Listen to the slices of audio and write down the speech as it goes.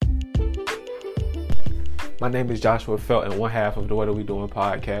My name is Joshua Felton, one half of the What Are We Doing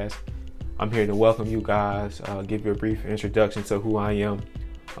podcast. I'm here to welcome you guys, give you a brief introduction to who I am.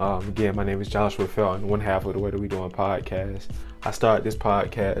 Again, my name is Joshua Felton, one half of the What Are We Doing podcast. I started this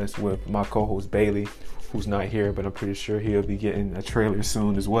podcast with my co-host Bailey, who's not here, but I'm pretty sure he'll be getting a trailer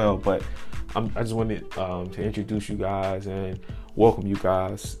soon as well. But I just wanted to introduce you guys and welcome you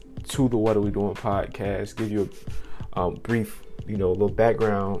guys to the What Are We Doing podcast, give you a brief a little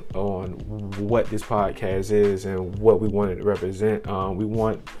background on what this podcast is and what we want it to represent. We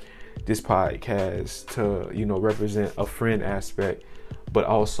want this podcast to, represent a friend aspect, but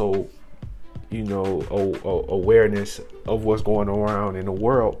also, awareness of what's going around in the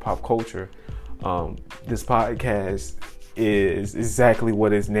world, pop culture. This podcast is exactly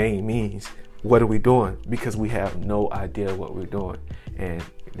what its name means. What are we doing? Because we have no idea what we're doing. And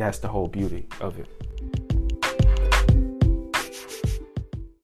that's the whole beauty of it.